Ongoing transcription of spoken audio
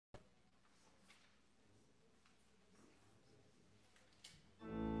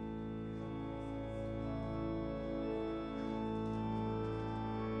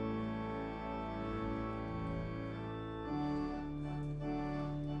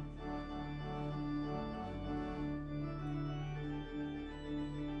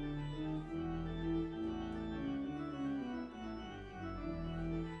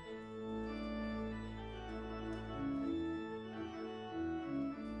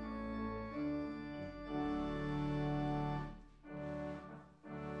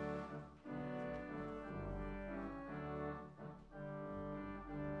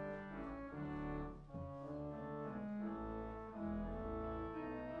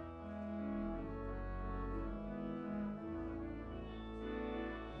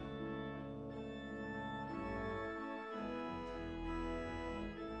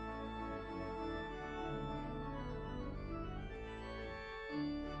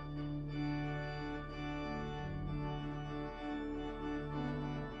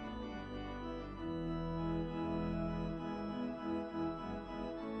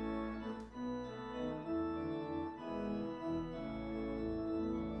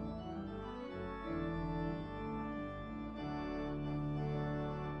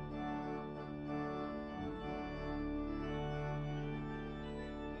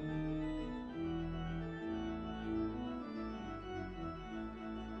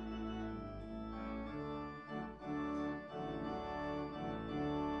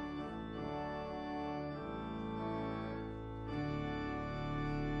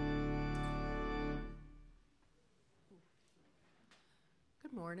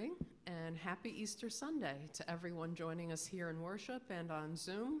morning and happy Easter Sunday to everyone joining us here in worship and on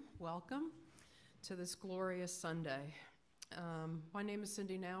Zoom. Welcome to this glorious Sunday. My name is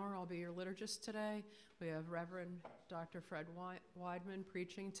Cindy Nauer. I'll be your liturgist today. We have Reverend Dr. Fred Weidmann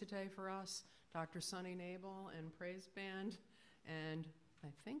preaching today for us, Dr. Sonny Nabel and praise band, and I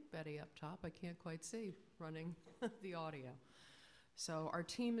think Betty up top, I can't quite see, running the audio. So our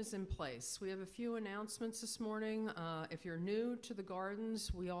team is in place. We have a few announcements this morning. If you're new to the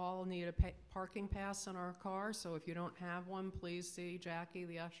gardens, we all need a parking pass in our car. So if you don't have one, please see Jackie,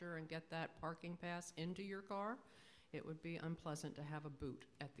 the usher, and get that parking pass into your car. It would be unpleasant to have a boot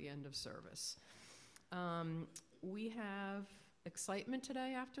at the end of service. We have excitement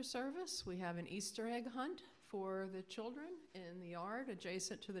today after service. We have an Easter egg hunt for the children in the yard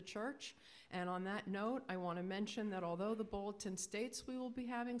adjacent to the church. And on that note, I want to mention that although the bulletin states we will be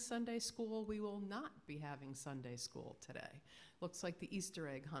having Sunday school, we will not be having Sunday school today. Looks like the Easter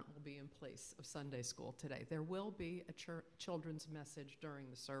egg hunt will be in place of Sunday school today. There will be a children's message during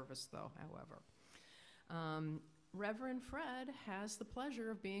the service, though, however. Reverend Fred has the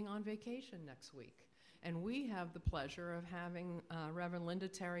pleasure of being on vacation next week. And we have the pleasure of having Reverend Linda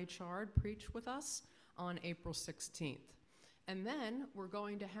Terry Chard preach with us on April 16th. And then we're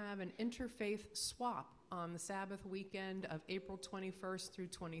going to have an interfaith swap on the Sabbath weekend of April 21st through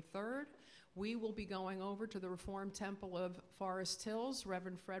 23rd. We will be going over to the Reformed Temple of Forest Hills.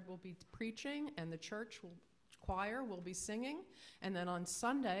 Reverend Fred will be preaching, and the choir will be singing. And then on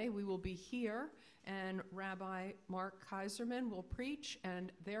Sunday, we will be here, and Rabbi Mark Kaiserman will preach,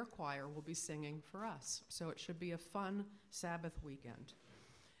 and their choir will be singing for us. So it should be a fun Sabbath weekend.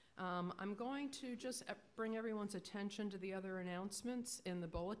 I'm going to just bring everyone's attention to the other announcements in the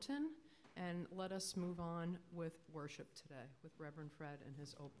bulletin, and let us move on with worship today with Reverend Fred and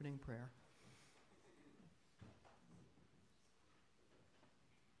his opening prayer.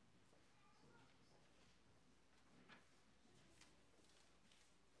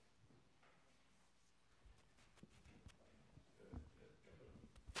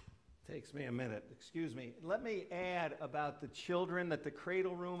 Takes me a minute, excuse me. Let me add about the children that the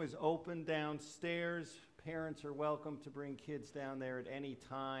cradle room is open downstairs. Parents are welcome to bring kids down there at any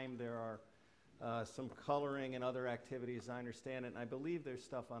time. There are some coloring and other activities, I understand it, and I believe there's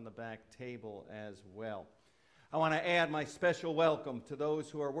stuff on the back table as well. I want to add my special welcome to those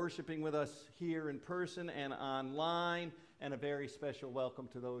who are worshiping with us here in person and online, and a very special welcome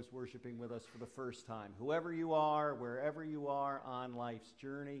to those worshiping with us for the first time. Whoever you are, wherever you are on life's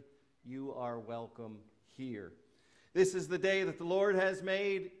journey, you are welcome here. This is the day that the Lord has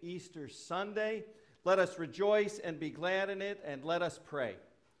made, Easter Sunday. Let us rejoice and be glad in it, and let us pray.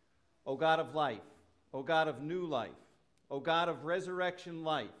 O God of life, O God of new life, O God of resurrection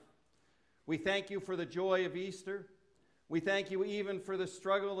life, we thank you for the joy of Easter. We thank you even for the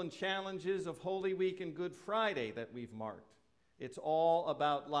struggle and challenges of Holy Week and Good Friday that we've marked. It's all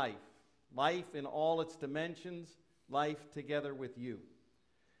about life, life in all its dimensions, life together with you.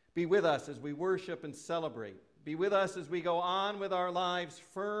 Be with us as we worship and celebrate. Be with us as we go on with our lives,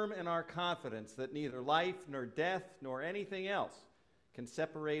 firm in our confidence that neither life nor death nor anything else can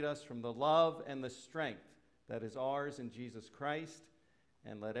separate us from the love and the strength that is ours in Jesus Christ.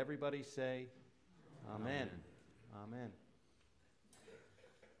 And let everybody say, Amen. Amen.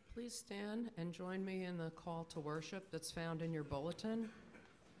 Please stand and join me in the call to worship that's found in your bulletin.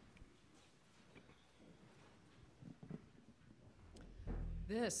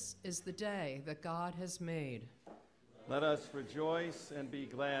 This is the day that God has made. Let us rejoice and be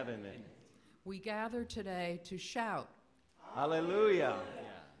glad in it. We gather today to shout, Hallelujah!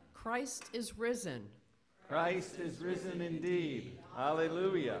 Christ is risen. Christ is risen indeed.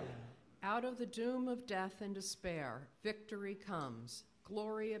 Hallelujah! Out of the doom of death and despair, victory comes.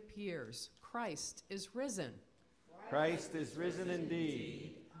 Glory appears. Christ is risen. Christ is risen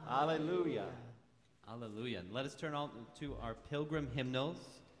indeed. Hallelujah! Hallelujah. And let us turn on to our pilgrim hymnals,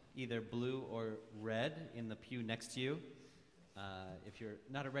 either blue or red in the pew next to you. If you're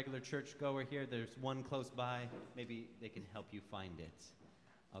not a regular churchgoer here, there's one close by. Maybe they can help you find it.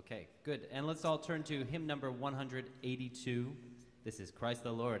 Okay, good. And let's all turn to hymn number 182. This is Christ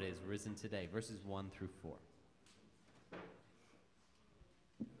the Lord is risen today, verses 1 through 4.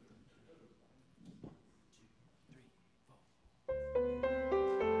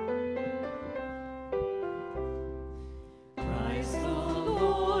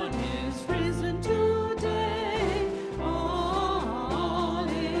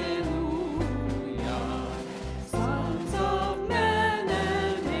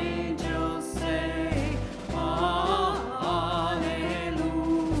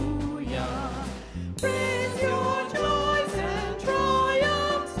 Praise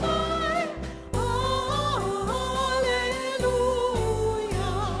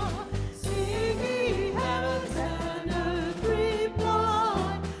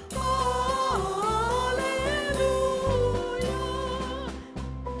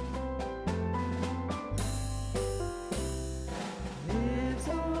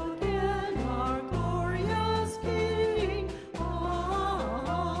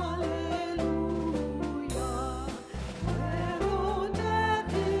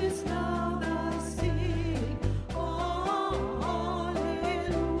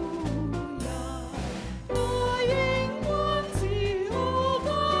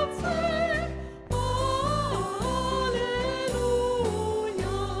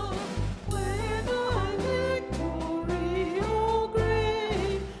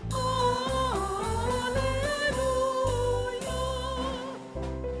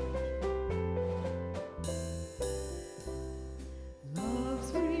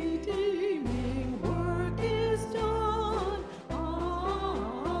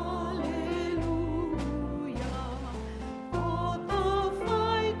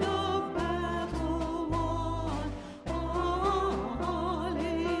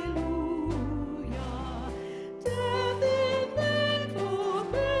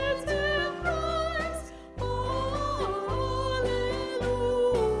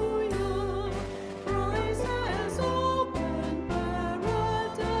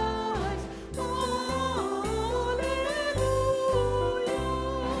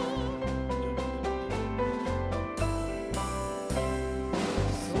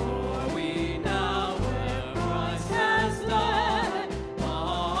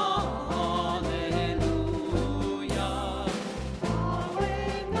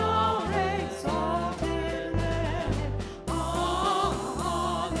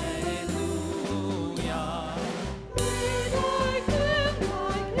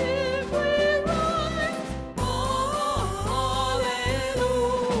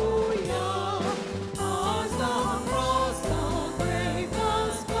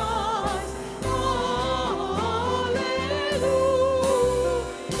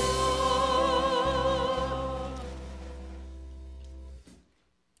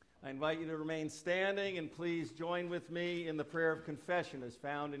invite you to remain standing, and please join with me in the prayer of confession as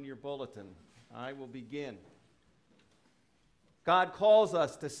found in your bulletin. I will begin. God calls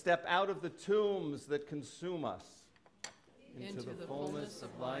us to step out of the tombs that consume us into the fullness of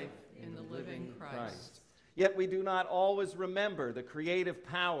life in the living Christ. Yet we do not always remember the creative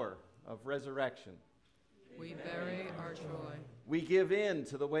power of resurrection. We bury our joy. We give in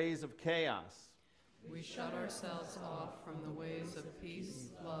to the ways of chaos. We shut ourselves off from the ways of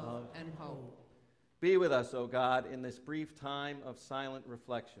peace, love, and hope. Be with us, O God, in this brief time of silent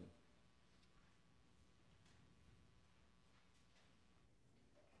reflection.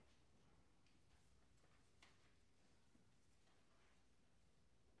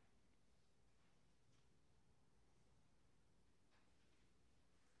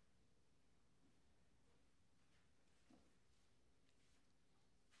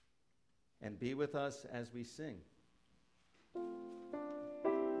 And be with us as we sing.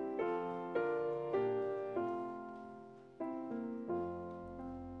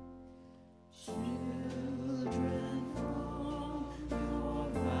 Children from your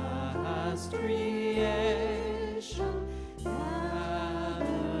vast creation,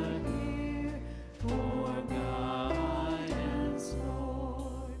 gather here for guidance,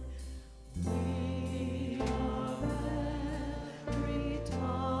 Lord. We of every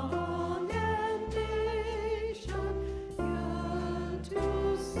tongue and nation yearn to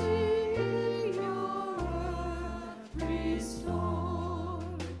see your earth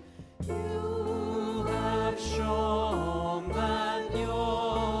restored. You have shown that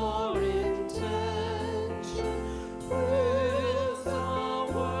your intention with the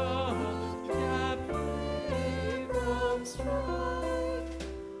world kept free from strife.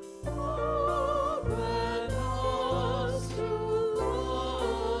 Open us to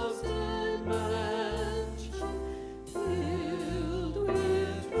love's dimension, filled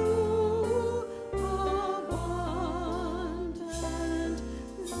with true, abundant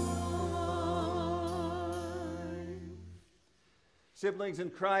life. Siblings in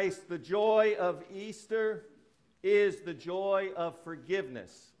Christ, the joy of Easter is the joy of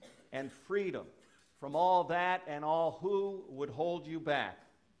forgiveness and freedom from all that and all who would hold you back.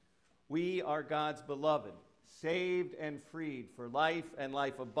 We are God's beloved, saved and freed for life and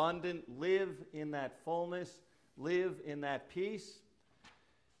life abundant. Live in that fullness, live in that peace.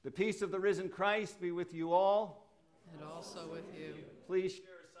 The peace of the risen Christ be with you all. And also with you. Please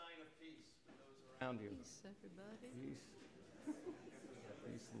share a sign of peace with those around you. Peace, everybody. Peace.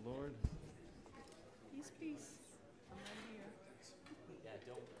 Peace, the Lord. Peace, peace. I'm right here. Yeah,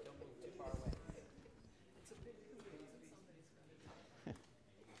 don't move too far away.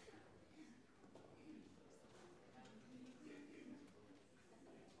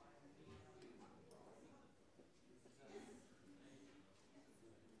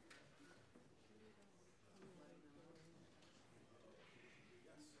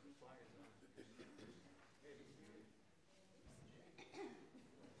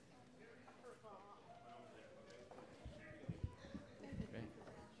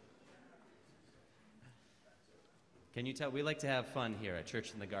 Can you tell? We like to have fun here at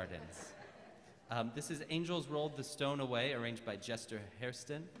Church in the Gardens. This is Angels Rolled the Stone Away, arranged by Jester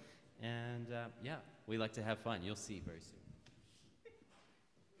Hairston. And yeah, we like to have fun. You'll see very soon.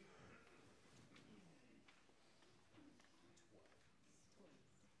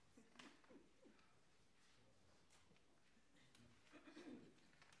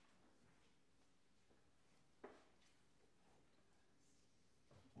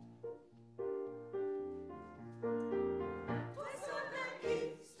 Twice on that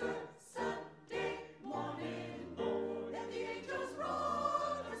Easter Sunday morning, let the angels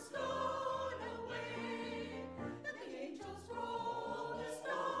roll the stone away. Let the angels roll the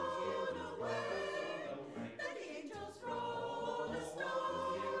stone away. Let the angels roll the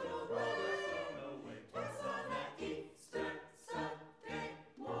stone away. Twice on that Easter Sunday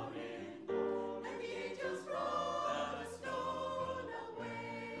morning, let the angels roll the stone away.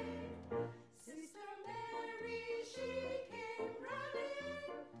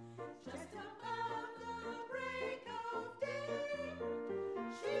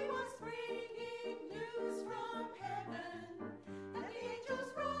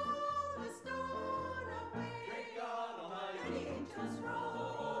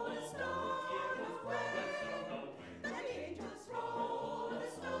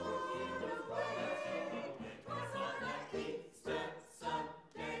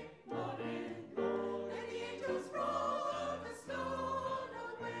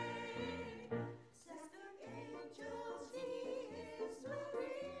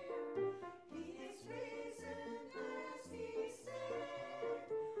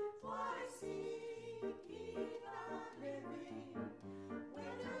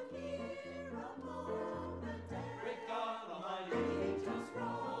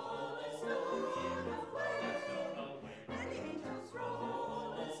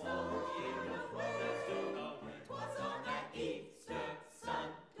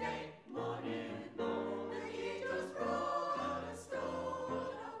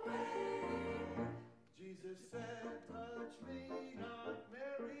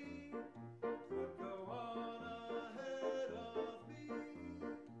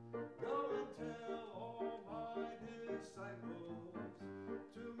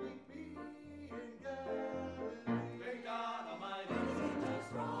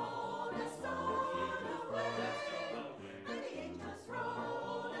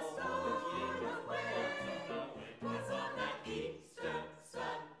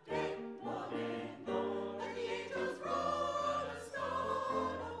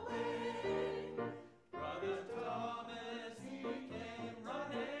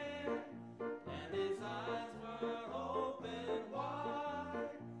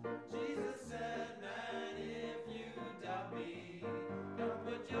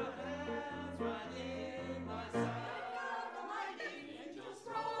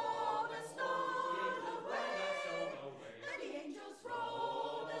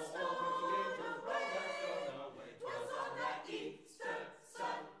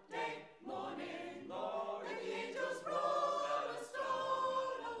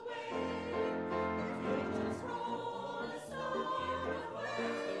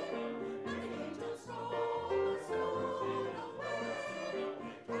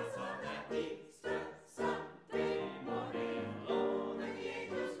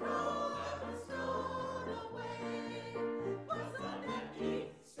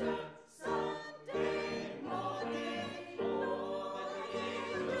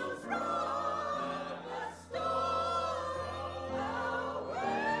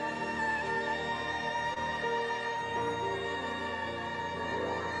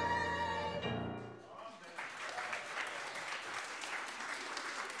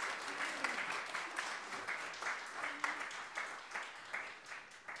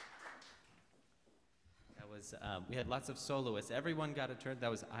 soloists. We had lots of soloists. Everyone got a turn.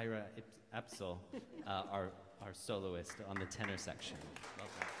 That was Ira Epsel, our soloist on the tenor section. Well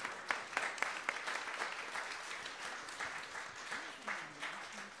done.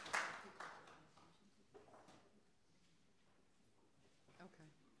 Okay.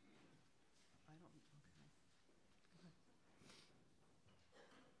 I don't, okay. Go ahead.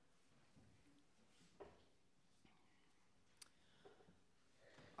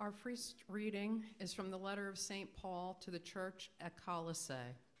 Our first reading is from the letter of St. Paul to the church at Colossae.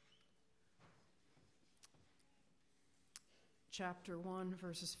 Chapter 1,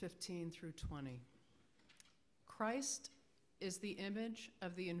 verses 15 through 20. Christ is the image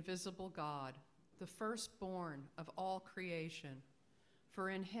of the invisible God, the firstborn of all creation. For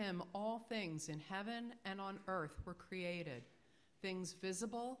in him all things in heaven and on earth were created, things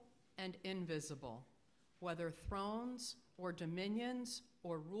visible and invisible, whether thrones or dominions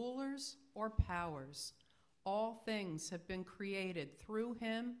or rulers or powers. All things have been created through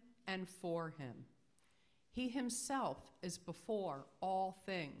him and for him. He himself is before all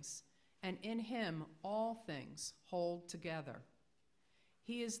things, and in him all things hold together.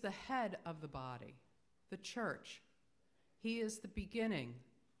 He is the head of the body, the church. He is the beginning,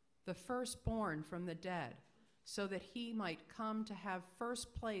 the firstborn from the dead, so that he might come to have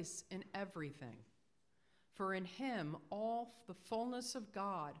first place in everything. For in him all the fullness of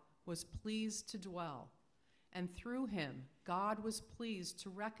God was pleased to dwell, and through him God was pleased to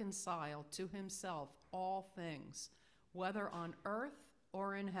reconcile to himself all things, whether on earth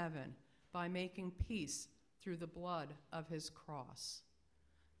or in heaven, by making peace through the blood of his cross.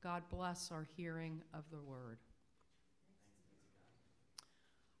 God bless our hearing of the word.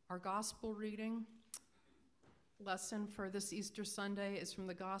 Our gospel reading lesson for this Easter Sunday is from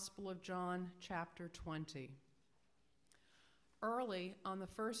the Gospel of John, chapter 20. Early on the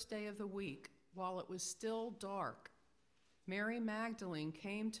first day of the week, while it was still dark, Mary Magdalene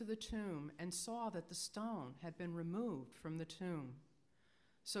came to the tomb and saw that the stone had been removed from the tomb.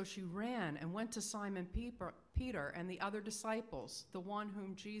 So she ran and went to Simon Peter and the other disciples, the one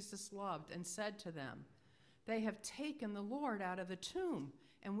whom Jesus loved, and said to them, "They have taken the Lord out of the tomb,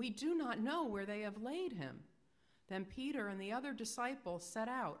 and we do not know where they have laid him." Then Peter and the other disciple set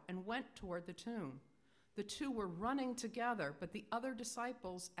out and went toward the tomb. The two were running together, but the other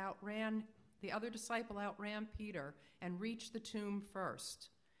disciple outran Peter and reached the tomb first.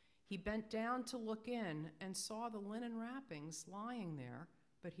 He bent down to look in and saw the linen wrappings lying there,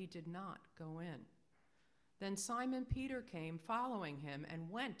 but he did not go in. Then Simon Peter came following him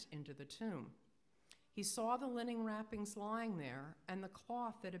and went into the tomb. He saw the linen wrappings lying there and the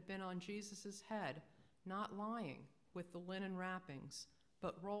cloth that had been on Jesus' head, not lying with the linen wrappings,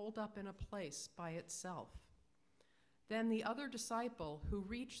 but rolled up in a place by itself. Then the other disciple who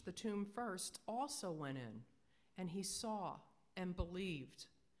reached the tomb first also went in, and he saw and believed.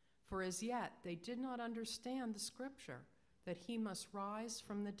 For as yet they did not understand the scripture, that he must rise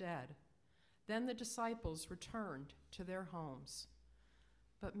from the dead. Then the disciples returned to their homes.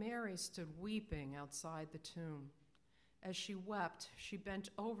 But Mary stood weeping outside the tomb. As she wept, she bent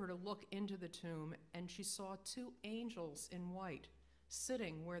over to look into the tomb, and she saw two angels in white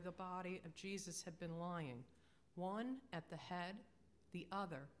sitting where the body of Jesus had been lying, one at the head, the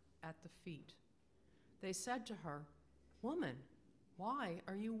other at the feet. They said to her, "Woman, why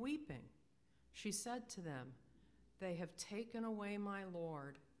are you weeping?" She said to them, "They have taken away my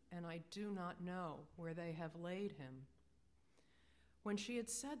Lord, and I do not know where they have laid him." When she had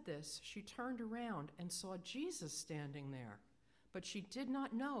said this, she turned around and saw Jesus standing there, but she did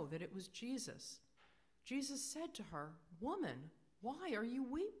not know that it was Jesus. Jesus said to her, "Woman, why are you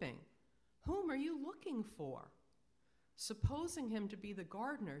weeping? Whom are you looking for?" Supposing him to be the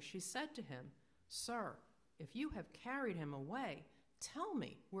gardener, she said to him, "Sir, if you have carried him away, tell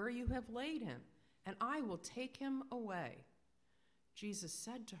me where you have laid him, and I will take him away." Jesus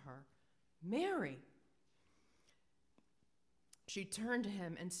said to her, "Mary." She turned to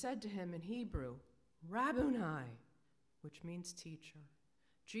him and said to him in Hebrew, "Rabboni," which means teacher.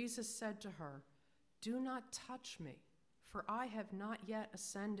 Jesus said to her, "Do not touch me, for I have not yet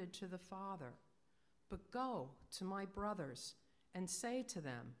ascended to the Father. But go to my brothers and say to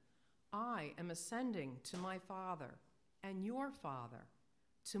them, I am ascending to my Father and your Father,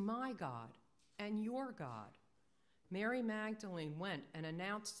 to my God and your God." Mary Magdalene went and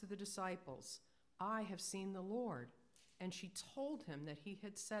announced to the disciples, "I have seen the Lord," and she told him that he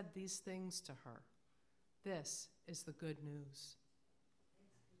had said these things to her. This is the good news.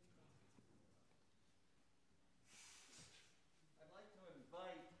 I'd like to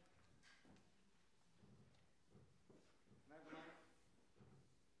invite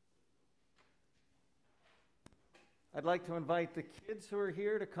I'd like to invite the kids who are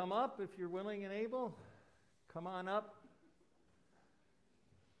here to come up if you're willing and able. Come on up.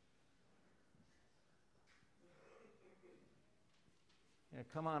 Yeah,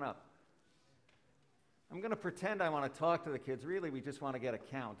 come on up. I'm going to pretend I want to talk to the kids. Really, we just want to get a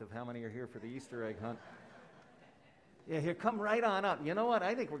count of how many are here for the Easter egg hunt. Yeah, here, come right on up. You know what?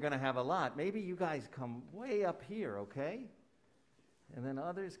 I think we're going to have a lot. Maybe you guys come way up here, okay? And then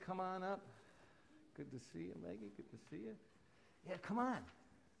others, come on up. Good to see you, Maggie. Good to see you. Yeah, come on.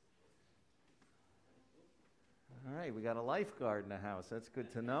 All right, we got a lifeguard in the house. That's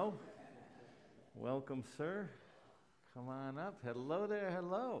good to know. Welcome, sir. Come on up. Hello there.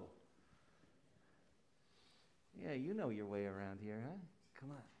 Hello. Yeah, you know your way around here, huh?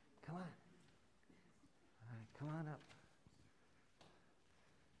 Come on. Come on. All right, come on up.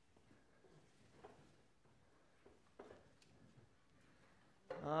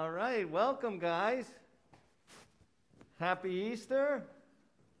 All right, welcome, guys. Happy Easter.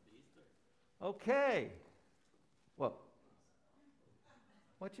 Okay. What?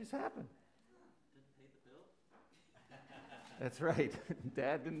 What just happened? Didn't pay the bill? That's right.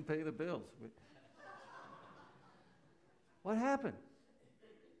 Dad didn't pay the bills. What happened?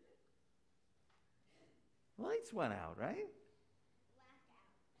 Lights went out, right?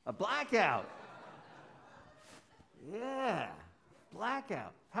 Blackout. A blackout. Yeah.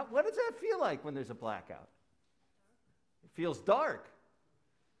 Blackout. What does that feel like when there's a blackout? It feels dark.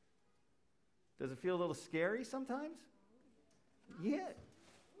 Does it feel a little scary sometimes? Yeah.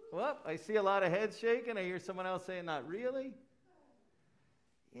 Well, I see a lot of heads shaking. I hear someone else saying, not really.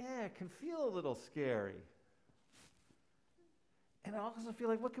 Yeah, it can feel a little scary. And I also feel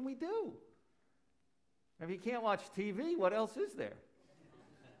like, what can we do? If you can't watch TV, what else is there?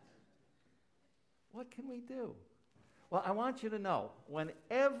 What can we do? Well, I want you to know,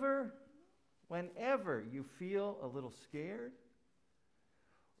 whenever you feel a little scared,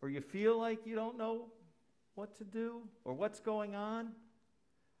 or you feel like you don't know what to do, or what's going on,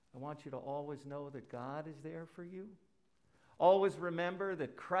 I want you to always know that God is there for you. Always remember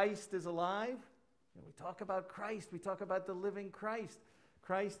that Christ is alive. And we talk about Christ. We talk about the living Christ.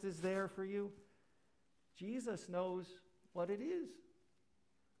 Christ is there for you. Jesus knows what it is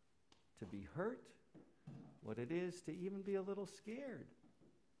to be hurt, what it is to even be a little scared.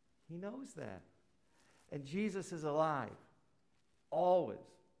 He knows that. And Jesus is alive, always,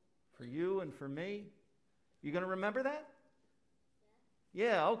 for you and for me. You going to remember that?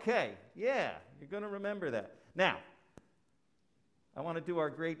 Yeah, okay. Yeah, you're going to remember that. Now, I want to do our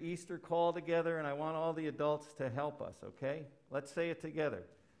great Easter call together, and I want all the adults to help us, okay? Let's say it together.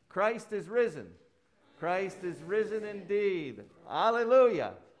 Christ is risen. Christ is risen indeed.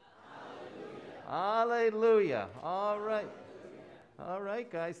 Hallelujah. Hallelujah. Hallelujah. All right. All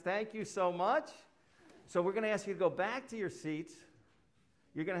right, guys. Thank you so much. So we're going to ask you to go back to your seats.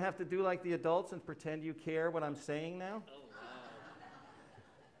 You're going to have to do like the adults and pretend you care what I'm saying now.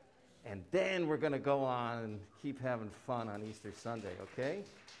 And then we're going to go on and keep having fun on Easter Sunday, okay?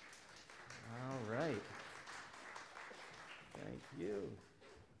 All right. Thank you.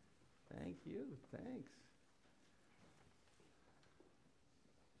 Thank you. Thanks.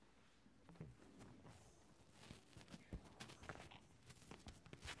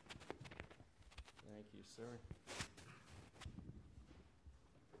 Thank you, sir.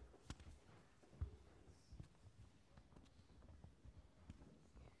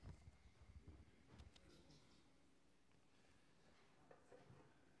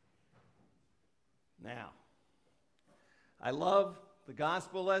 Now, I love the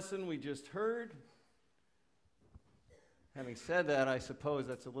gospel lesson we just heard. Having said that, I suppose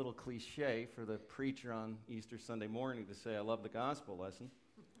that's a little cliche for the preacher on Easter Sunday morning to say, I love the gospel lesson.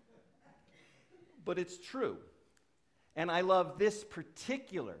 But it's true. And I love this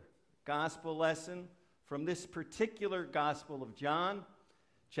particular gospel lesson from this particular Gospel of John,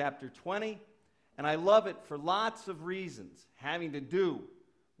 chapter 20. And I love it for lots of reasons having to do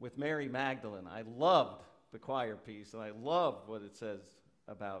with Mary Magdalene. I loved the choir piece, and I love what it says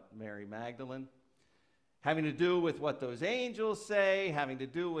about Mary Magdalene. Having to do with what those angels say, having to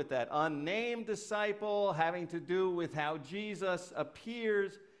do with that unnamed disciple, having to do with how Jesus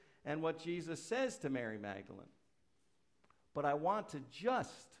appears and what Jesus says to Mary Magdalene. But I want to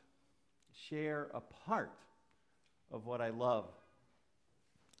just share a part of what I love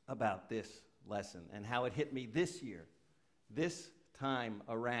about this lesson and how it hit me this year, this time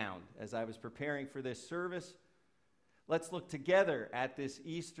around as I was preparing for this service. Let's look together at this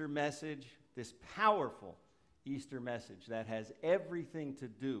Easter message, this powerful Easter message that has everything to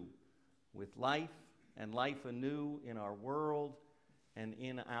do with life and life anew in our world and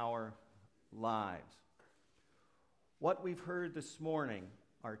in our lives. What we've heard this morning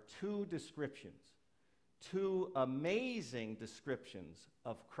are two descriptions, two amazing descriptions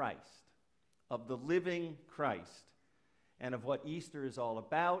of Christ, of the living Christ, and of what Easter is all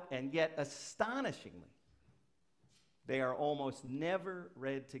about, and yet astonishingly, they are almost never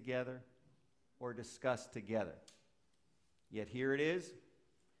read together or discussed together. Yet here it is,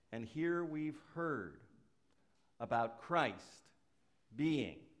 and here we've heard about Christ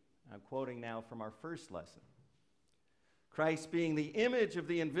being, I'm quoting now from our first lesson, Christ being the image of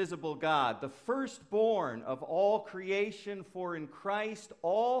the invisible God, the firstborn of all creation, for in Christ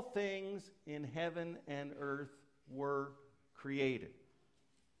all things in heaven and earth were created.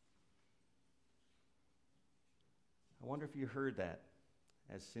 I wonder if you heard that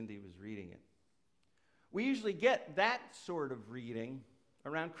as Cindy was reading it. We usually get that sort of reading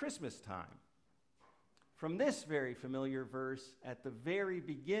around Christmas time, from this very familiar verse at the very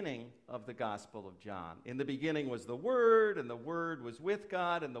beginning of the Gospel of John. In the beginning was the Word, and the Word was with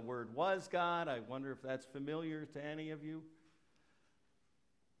God, and the Word was God. I wonder if that's familiar to any of you.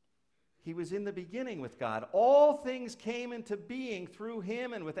 He was in the beginning with God. All things came into being through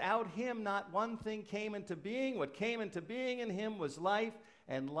him, and without him not one thing came into being. What came into being in him was life,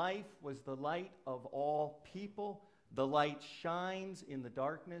 and life was the light of all people. The light shines in the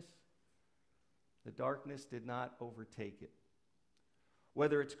darkness. The darkness did not overtake it.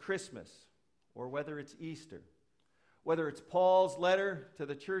 Whether it's Christmas or whether it's Easter, whether it's Paul's letter to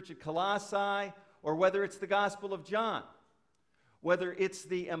the church at Colossae or whether it's the Gospel of John, whether it's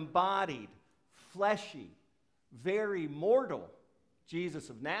the embodied, fleshy, very mortal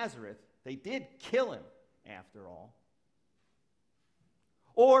Jesus of Nazareth, they did kill him after all,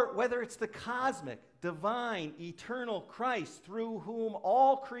 or whether it's the cosmic, divine, eternal Christ through whom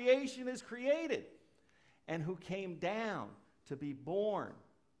all creation is created and who came down to be born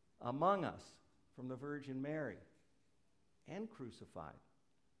among us from the Virgin Mary and crucified.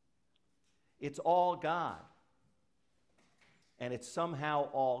 It's all God, and it's somehow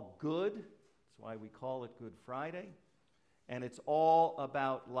all good. That's why we call it Good Friday, and it's all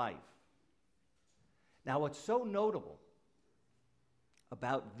about life. Now, what's so notable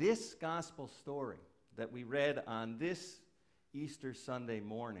about this gospel story that we read on this Easter Sunday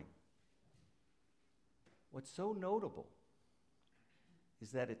morning, what's so notable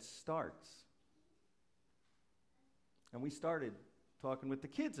is that it starts, and we started talking with the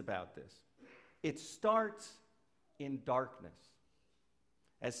kids about this, it starts in darkness.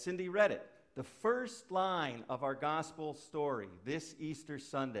 As Cindy read it, the first line of our gospel story this Easter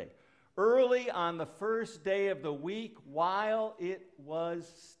Sunday, early on the first day of the week, while it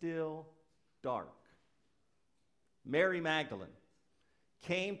was still dark, Mary Magdalene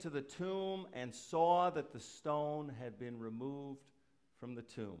came to the tomb and saw that the stone had been removed from the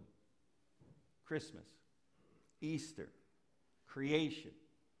tomb. Christmas, Easter, creation,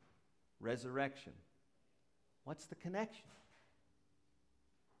 resurrection. What's the connection?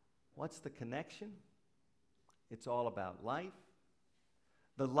 What's the connection? It's all about life.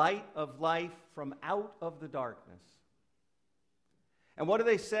 The light of life from out of the darkness. And what do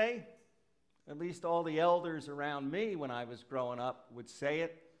they say? At least all the elders around me when I was growing up would say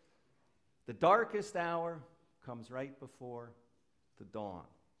it. The darkest hour comes right before the dawn.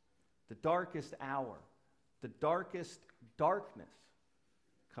 The darkest hour, the darkest darkness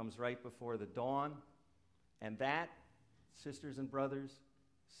comes right before the dawn. And that, sisters and brothers,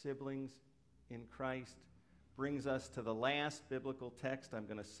 siblings in Christ, brings us to the last biblical text I'm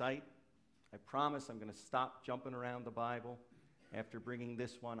going to cite. I promise I'm going to stop jumping around the Bible after bringing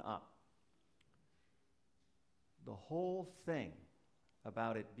this one up. The whole thing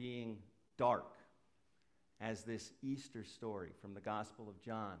about it being dark, as this Easter story from the Gospel of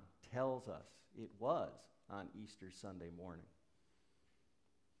John tells us it was on Easter Sunday morning.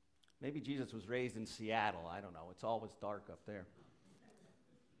 Maybe Jesus was raised in Seattle. I don't know. It's always dark up there.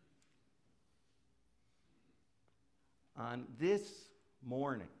 On this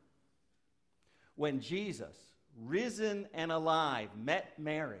morning, when Jesus, risen and alive, met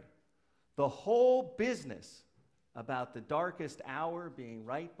Mary, the whole business about the darkest hour being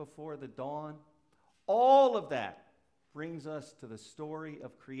right before the dawn, all of that brings us to the story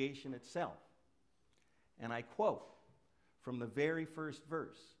of creation itself. And I quote from the very first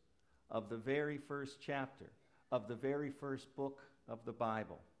verse of the very first chapter of the very first book of the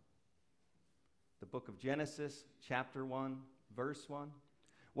Bible. The book of Genesis, chapter 1, verse 1.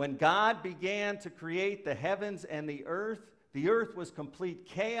 When God began to create the heavens and the earth was complete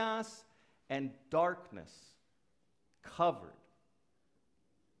chaos, and darkness covered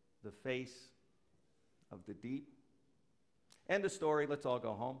the face of the deep. End of story. Let's all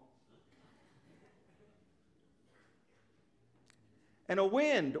go home. And a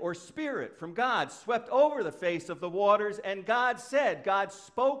wind or spirit from God swept over the face of the waters, and God said, God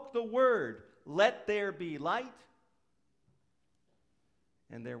spoke the word, let there be light.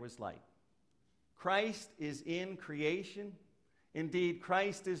 And there was light. Christ is in creation. Indeed,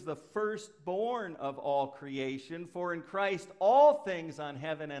 Christ is the firstborn of all creation, for in Christ all things on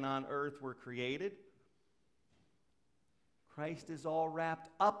heaven and on earth were created. Christ is all wrapped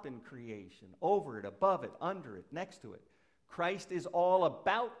up in creation, over it, above it, under it, next to it. Christ is all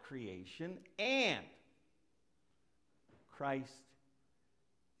about creation, and Christ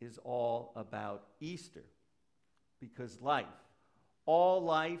is all about Easter, because life, all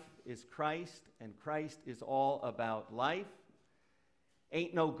life is Christ, and Christ is all about life.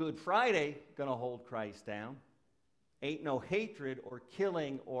 Ain't no Good Friday gonna hold Christ down. Ain't no hatred or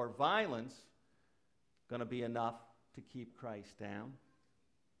killing or violence gonna be enough to keep Christ down,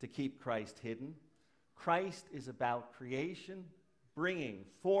 to keep Christ hidden. Christ is about creation,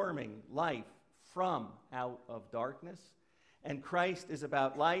 forming life from out of darkness. And Christ is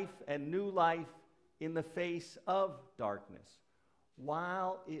about life and new life in the face of darkness,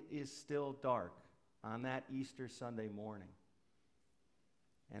 while it is still dark on that Easter Sunday morning.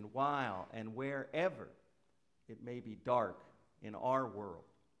 And while and wherever it may be dark in our world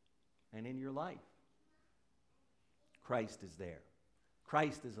and in your life, Christ is there.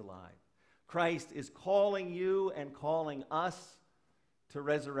 Christ is alive. Christ is calling you and calling us to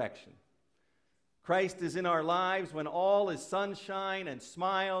resurrection. Christ is in our lives when all is sunshine and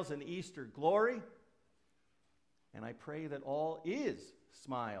smiles and Easter glory. And I pray that all is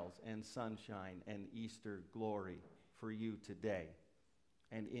smiles and sunshine and Easter glory for you today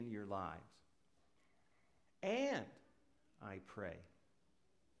and in your lives. And I pray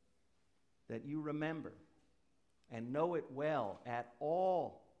that you remember and know it well at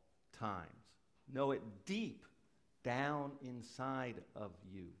all times. Know it deep down inside of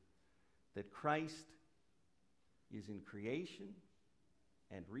you that Christ is in creation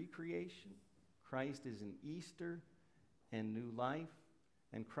and recreation. Christ is in Easter and new life.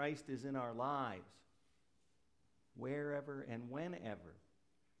 And Christ is in our lives wherever and whenever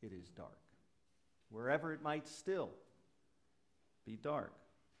it is dark. Wherever it might still be dark.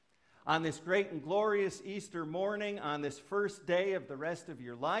 On this great and glorious Easter morning, on this first day of the rest of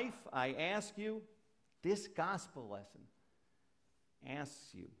your life, I ask you, this gospel lesson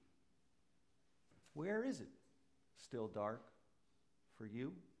asks you, where is it still dark for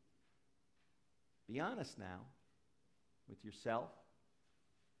you? Be honest now with yourself,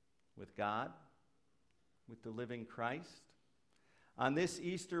 with God, with the living Christ. On this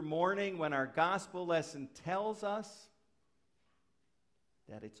Easter morning, when our gospel lesson tells us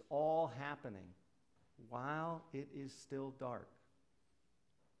that it's all happening while it is still dark,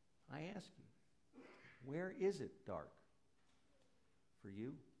 I ask you, where is it dark for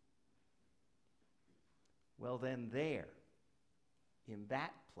you? Well, then there, in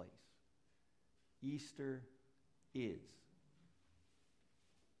that place, Easter is.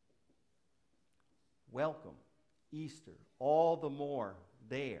 Welcome, Easter, all the more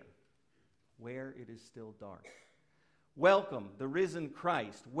there, where it is still dark. Welcome the risen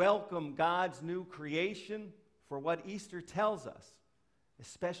Christ. Welcome God's new creation for what Easter tells us,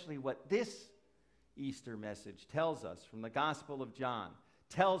 especially what this Easter message tells us from the Gospel of John,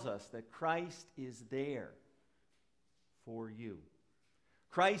 tells us that Christ is there for you.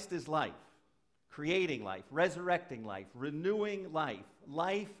 Christ is life, creating life, resurrecting life, renewing life,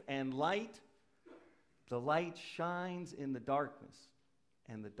 life and light. The light shines in the darkness,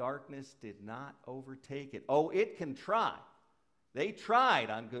 and the darkness did not overtake it. Oh, it can try. They tried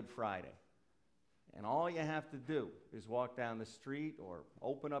on Good Friday. And all you have to do is walk down the street or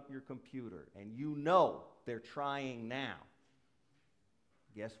open up your computer, and you know they're trying now.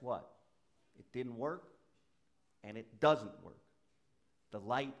 Guess what? It didn't work, and it doesn't work. The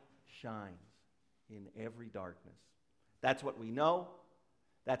light shines in every darkness. That's what we know.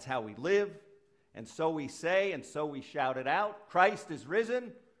 That's how we live. And so we say, and so we shout it out, Christ is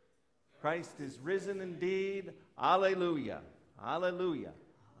risen. Christ is risen indeed. Alleluia. Alleluia.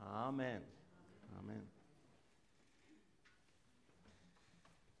 Amen. Amen.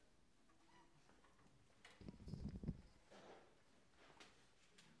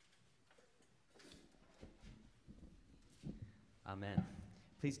 Amen.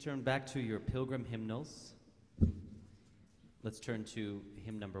 Please turn back to your pilgrim hymnals. Let's turn to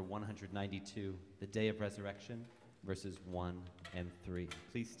hymn number 192, The Day of Resurrection, verses 1 and 3.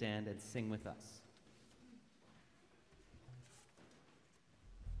 Please stand and sing with us.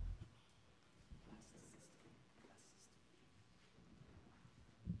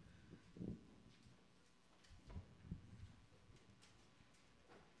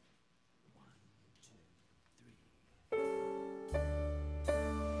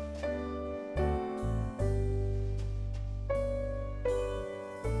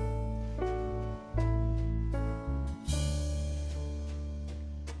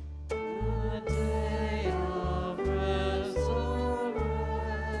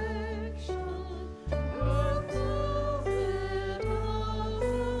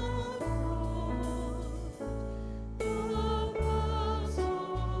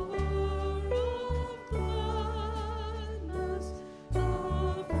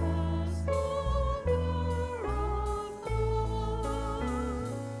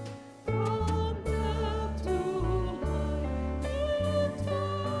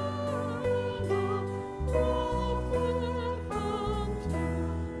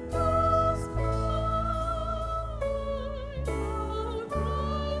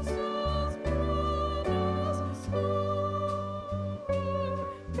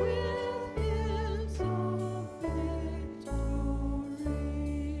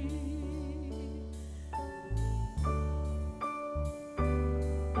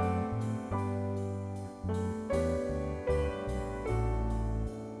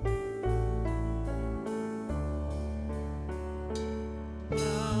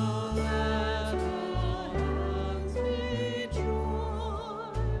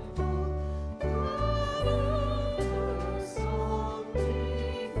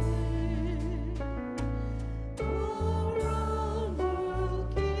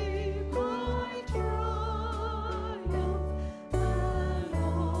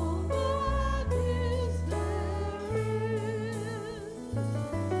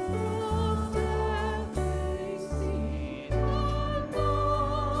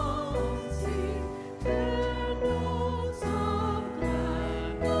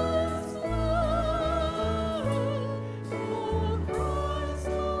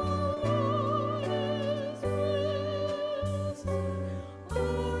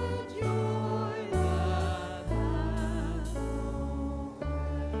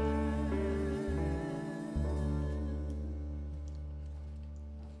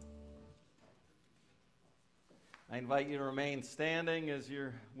 I invite you to remain standing as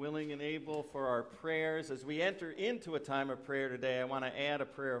you're willing and able for our prayers. As we enter into a time of prayer today, I want to add a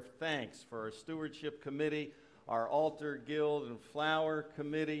prayer of thanks for our stewardship committee, our altar, guild, and flower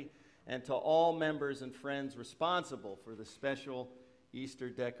committee, and to all members and friends responsible for the special Easter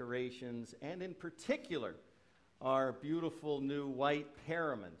decorations, and in particular, our beautiful new white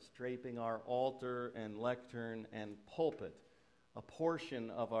paraments draping our altar and lectern and pulpit. A portion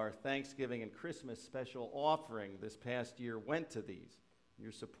of our Thanksgiving and Christmas special offering this past year went to these.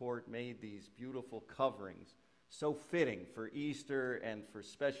 Your support made these beautiful coverings so fitting for Easter and for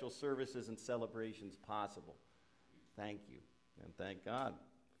special services and celebrations possible. Thank you, and thank God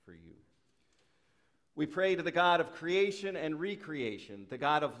for you. We pray to the God of creation and recreation, the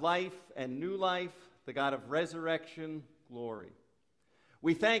God of life and new life, the God of resurrection, glory.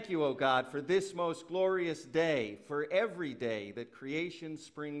 We thank you, O God, for this most glorious day, for every day that creation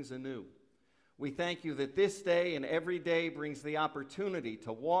springs anew. We thank you that this day and every day brings the opportunity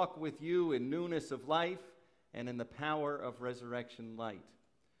to walk with you in newness of life and in the power of resurrection light.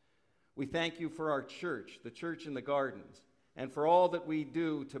 We thank you for our church, the Church in the Gardens, and for all that we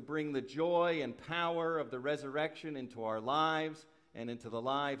do to bring the joy and power of the resurrection into our lives and into the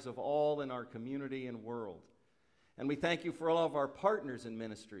lives of all in our community and world. And we thank you for all of our partners in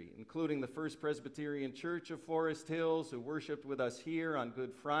ministry, including the First Presbyterian Church of Forest Hills, who worshiped with us here on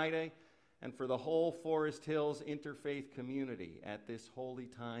Good Friday, and for the whole Forest Hills interfaith community at this holy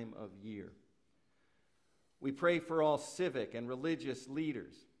time of year. We pray for all civic and religious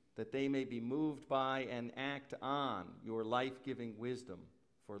leaders, that they may be moved by and act on your life-giving wisdom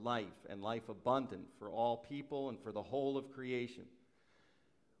for life and life abundant for all people and for the whole of creation.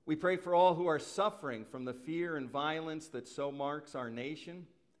 We pray for all who are suffering from the fear and violence that so marks our nation,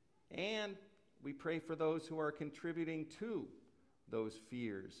 and we pray for those who are contributing to those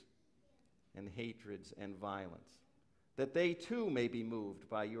fears and hatreds and violence, that they too may be moved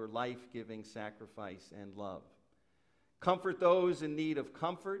by your life-giving sacrifice and love. Comfort those in need of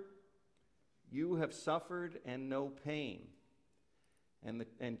comfort. You have suffered and know pain,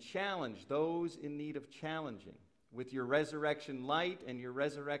 and challenge those in need of challenging with your resurrection light and your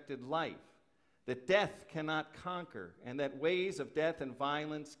resurrected life, that death cannot conquer and that ways of death and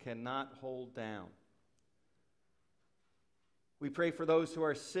violence cannot hold down. We pray for those who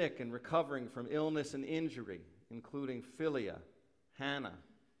are sick and recovering from illness and injury, including Philia, Hannah,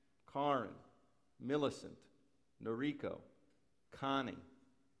 Karen, Millicent, Noriko, Connie,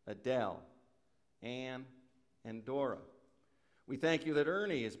 Adele, Anne, and Dora. We thank you that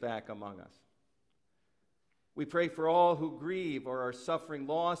Ernie is back among us. We pray for all who grieve or are suffering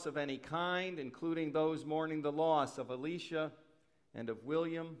loss of any kind, including those mourning the loss of Alicia and of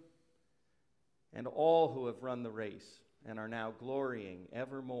William, and all who have run the race and are now glorying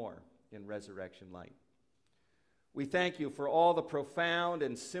evermore in resurrection light. We thank you for all the profound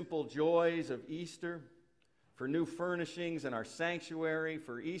and simple joys of Easter, for new furnishings in our sanctuary,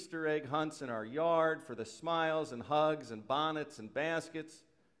 for Easter egg hunts in our yard, for the smiles and hugs and bonnets and baskets.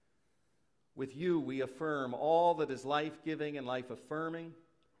 With you we affirm all that is life-giving and life-affirming,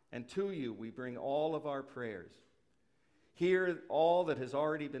 and to you we bring all of our prayers. Hear all that has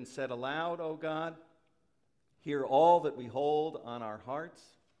already been said aloud, O God. Hear all that we hold on our hearts,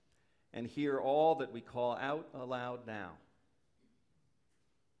 and hear all that we call out aloud now.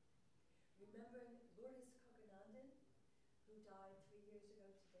 Remembering Lourdes Kokonandan, who died 3 years ago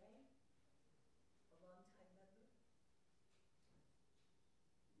today, a longtime member.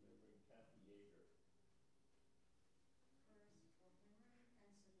 Remembering Kathy Yeager. Prayers for Henry and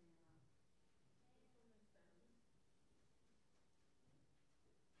Savannah.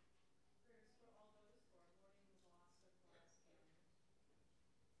 Prayers for all those who are mourning the loss of Laura's family.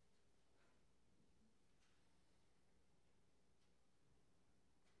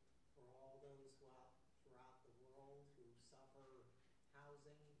 For all those throughout the world who suffer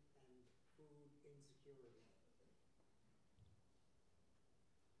housing and food insecurity.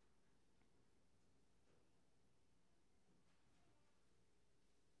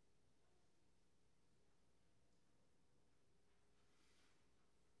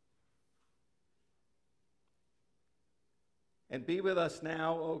 And be with us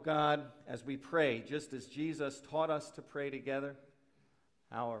now, O God, as we pray, just as Jesus taught us to pray together.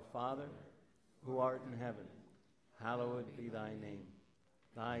 Our Father, who art in heaven, hallowed be thy name.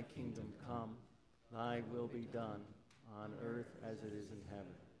 Thy kingdom come, thy will be done, on earth as it is in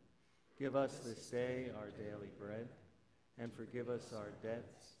heaven. Give us this day our daily bread, and forgive us our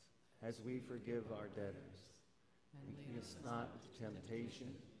debts, as we forgive our debtors. And lead us not into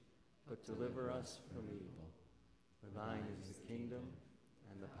temptation, but deliver us from evil. For thine is the kingdom,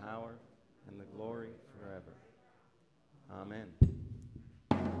 and the power, and the glory forever. Amen.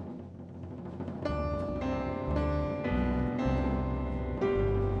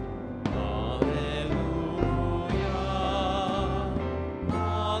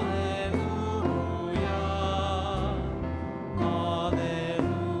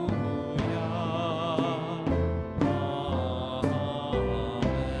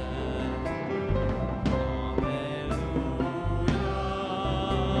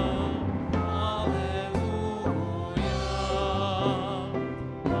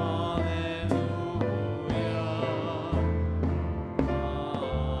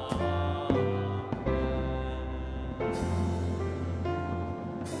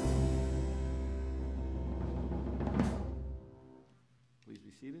 Please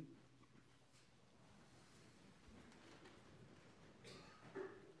be seated.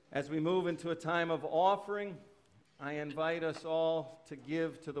 As we move into a time of offering, I invite us all to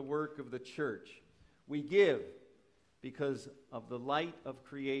give to the work of the church. We give because of the light of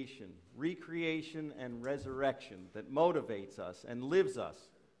creation, recreation, and resurrection that motivates us and lifts us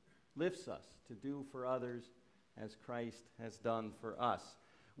to do for others as Christ has done for us.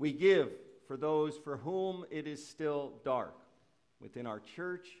 We give for those for whom it is still dark, within our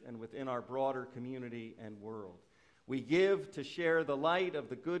church and within our broader community and world. We give to share the light of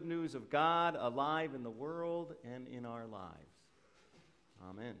the good news of God alive in the world and in our lives.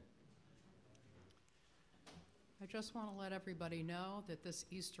 Amen. I just want to let everybody know that this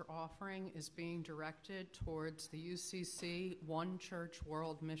Easter offering is being directed towards the UCC One Church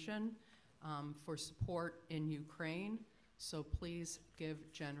World Mission for support in Ukraine. So please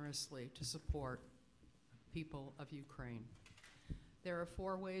give generously to support people of Ukraine. There are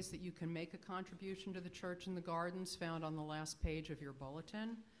 4 ways that you can make a contribution to the Church in the Gardens found on the last page of your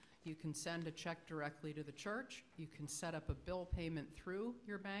bulletin. You can send a check directly to the church. You can set up a bill payment through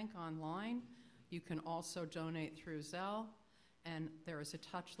your bank online. You can also donate through Zelle. And there is a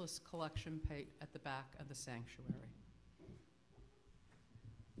touchless collection plate at the back of the sanctuary.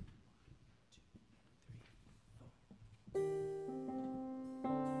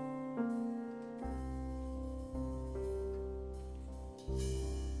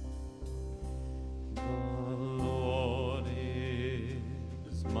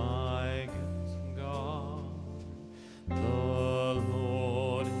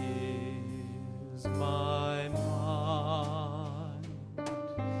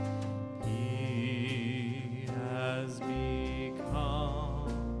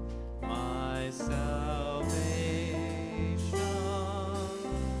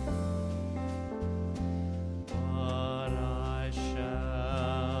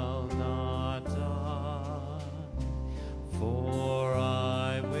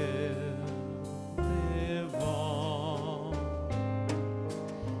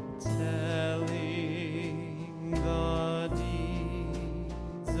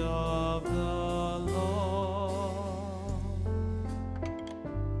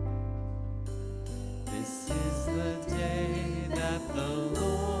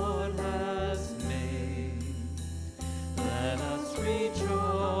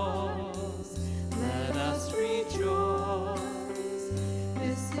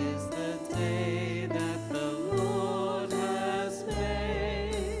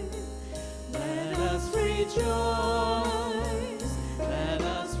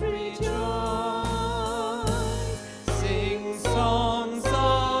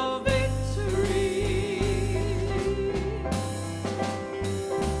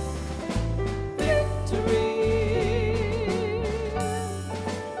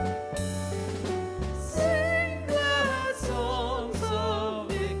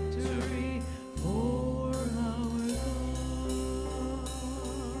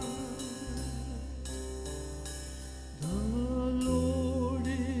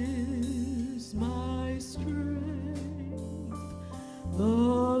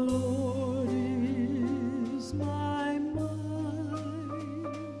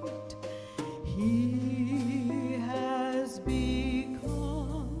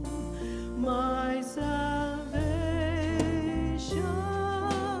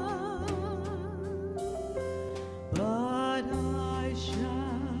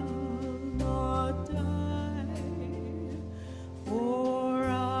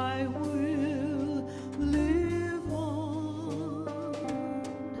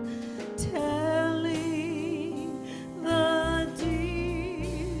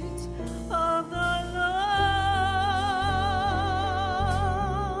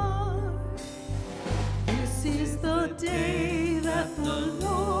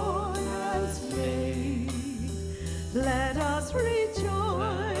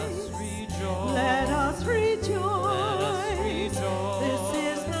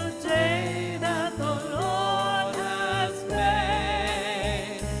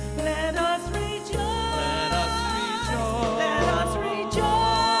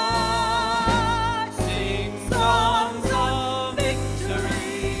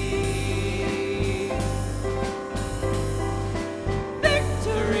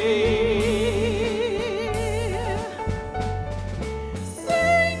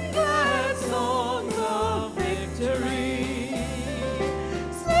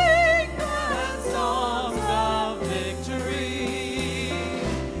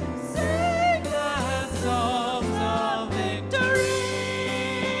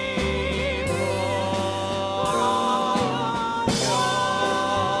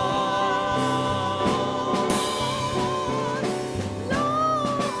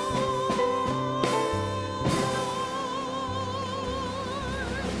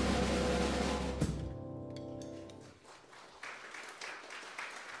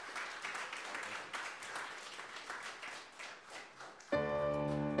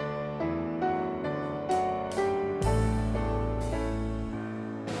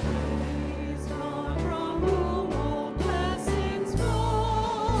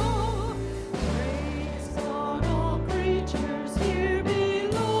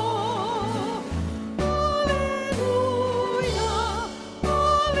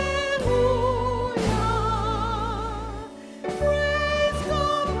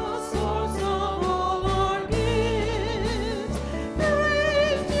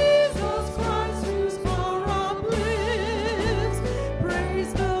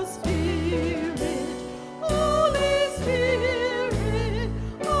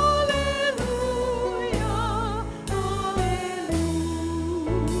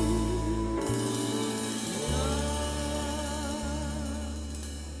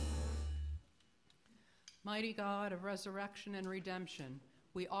 Mighty God of resurrection and redemption,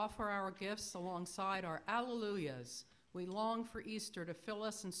 we offer our gifts alongside our alleluias. We long for Easter to fill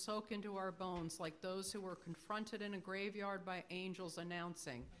us and soak into our bones like those who were confronted in a graveyard by angels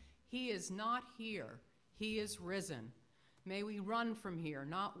announcing, "He is not here, he is risen." May we run from here,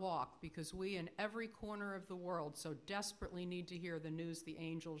 not walk, because we in every corner of the world so desperately need to hear the news the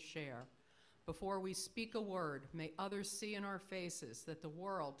angels share. Before we speak a word, may others see in our faces that the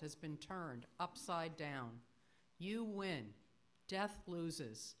world has been turned upside down. You win, death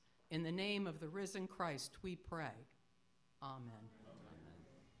loses. In the name of the risen Christ we pray. Amen.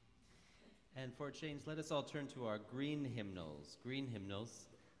 And for a change, let us all turn to our green hymnals. Green hymnals,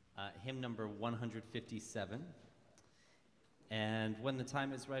 hymn number 157. And when the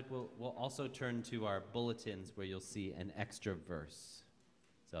time is right, we'll also turn to our bulletins where you'll see an extra verse.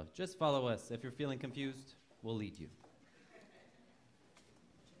 So just follow us. If you're feeling confused, we'll lead you.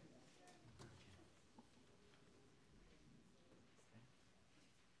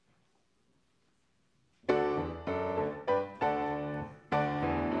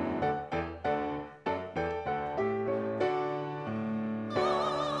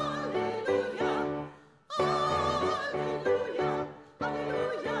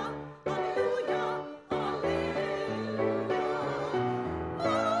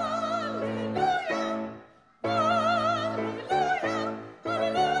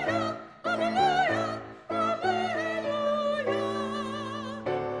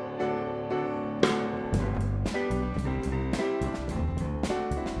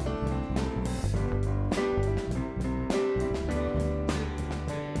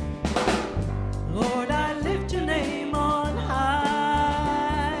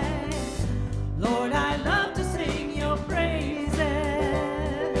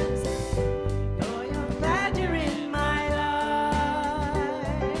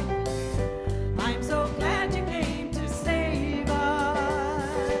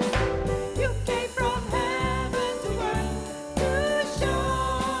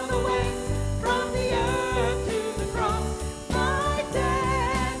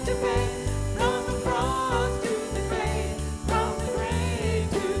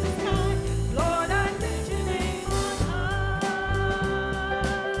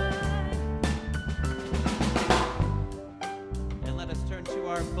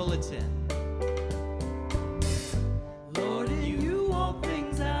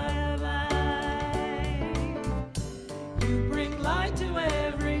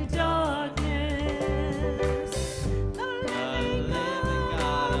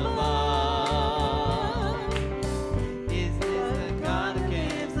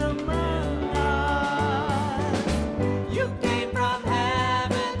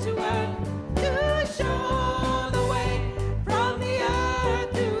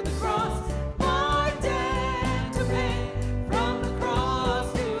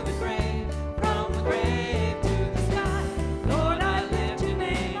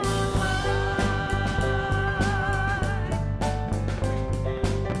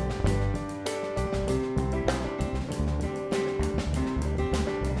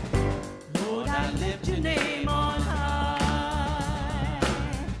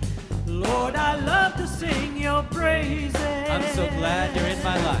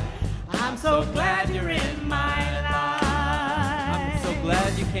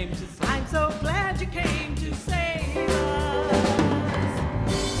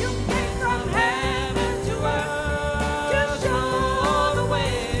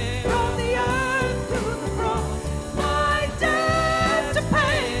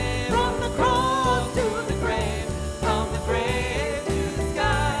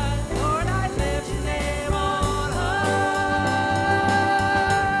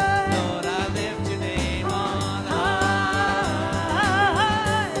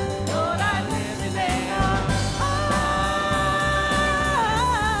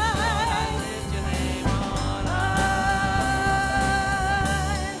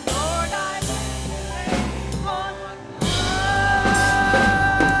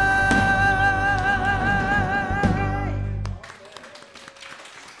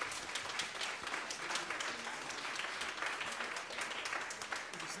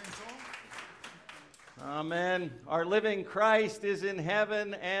 Amen. Our living Christ is in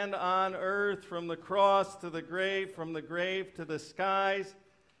heaven and on earth, from the cross to the grave, from the grave to the skies.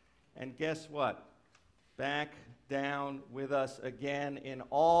 And guess what? Back down with us again in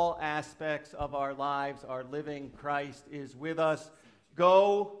all aspects of our lives. Our living Christ is with us.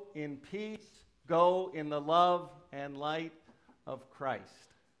 Go in peace. Go in the love and light of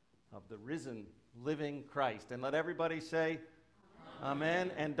Christ, of the risen, living Christ. And let everybody say,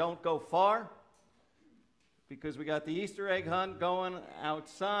 Amen. And don't go far. because we got the Easter egg hunt going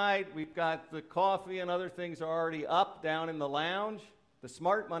outside. We've got the coffee and other things are already up down in the lounge. The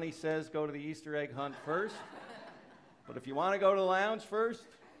smart money says go to the Easter egg hunt first. But if you want to go to the lounge first,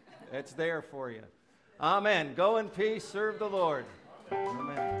 it's there for you. Amen. Go in peace. Serve the Lord.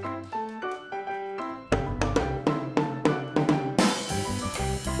 Amen.